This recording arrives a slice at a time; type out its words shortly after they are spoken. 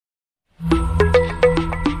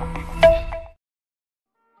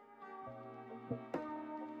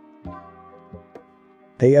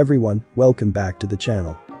Hey everyone, welcome back to the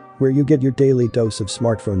channel, where you get your daily dose of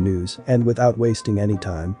smartphone news, and without wasting any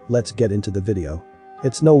time, let's get into the video.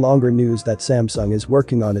 It's no longer news that Samsung is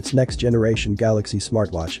working on its next generation Galaxy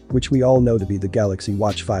smartwatch, which we all know to be the Galaxy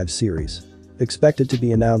Watch 5 series. Expected to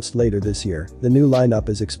be announced later this year, the new lineup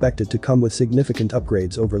is expected to come with significant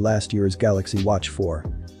upgrades over last year's Galaxy Watch 4.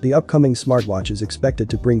 The upcoming smartwatch is expected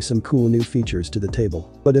to bring some cool new features to the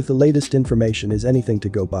table, but if the latest information is anything to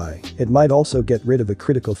go by, it might also get rid of a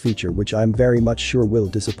critical feature which I'm very much sure will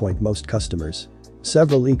disappoint most customers.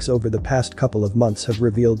 Several leaks over the past couple of months have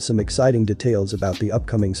revealed some exciting details about the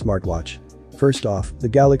upcoming smartwatch. First off, the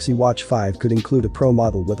Galaxy Watch 5 could include a Pro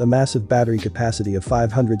model with a massive battery capacity of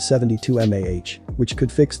 572 mAh, which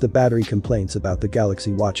could fix the battery complaints about the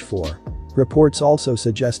Galaxy Watch 4. Reports also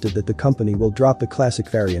suggested that the company will drop the classic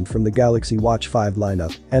variant from the Galaxy Watch 5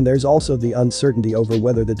 lineup, and there's also the uncertainty over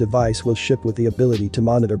whether the device will ship with the ability to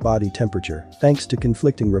monitor body temperature, thanks to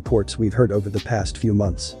conflicting reports we've heard over the past few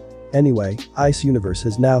months. Anyway, Ice Universe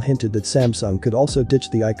has now hinted that Samsung could also ditch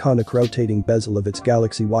the iconic rotating bezel of its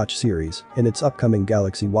Galaxy Watch series in its upcoming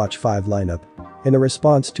Galaxy Watch 5 lineup. In a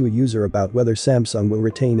response to a user about whether Samsung will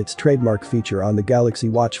retain its trademark feature on the Galaxy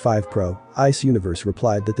Watch 5 Pro, Ice Universe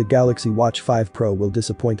replied that the Galaxy Watch 5 Pro will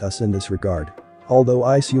disappoint us in this regard. Although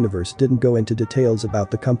Ice Universe didn't go into details about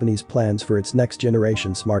the company's plans for its next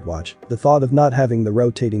generation smartwatch, the thought of not having the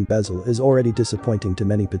rotating bezel is already disappointing to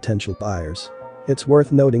many potential buyers. It's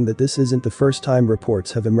worth noting that this isn't the first time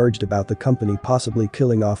reports have emerged about the company possibly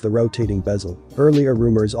killing off the rotating bezel. Earlier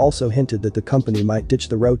rumors also hinted that the company might ditch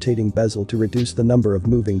the rotating bezel to reduce the number of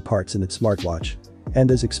moving parts in its smartwatch. And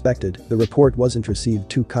as expected, the report wasn't received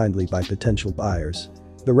too kindly by potential buyers.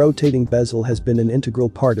 The rotating bezel has been an integral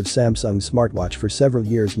part of Samsung's smartwatch for several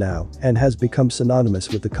years now and has become synonymous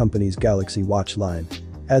with the company's Galaxy Watch line.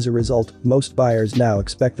 As a result, most buyers now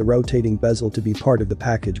expect the rotating bezel to be part of the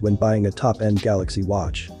package when buying a top-end Galaxy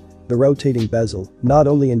Watch. The rotating bezel not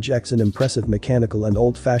only injects an impressive mechanical and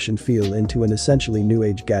old-fashioned feel into an essentially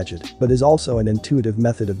new-age gadget, but is also an intuitive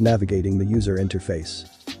method of navigating the user interface.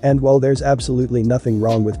 And while there's absolutely nothing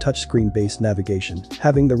wrong with touchscreen-based navigation,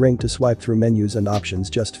 having the ring to swipe through menus and options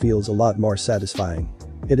just feels a lot more satisfying.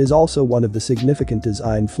 It is also one of the significant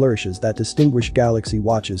design flourishes that distinguish Galaxy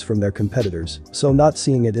Watches from their competitors, so not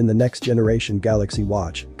seeing it in the next generation Galaxy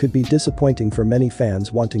Watch could be disappointing for many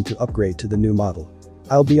fans wanting to upgrade to the new model.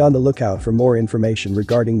 I'll be on the lookout for more information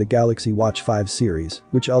regarding the Galaxy Watch 5 series,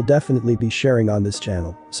 which I'll definitely be sharing on this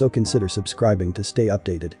channel, so consider subscribing to stay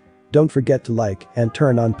updated. Don't forget to like and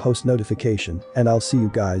turn on post notification, and I'll see you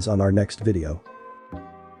guys on our next video.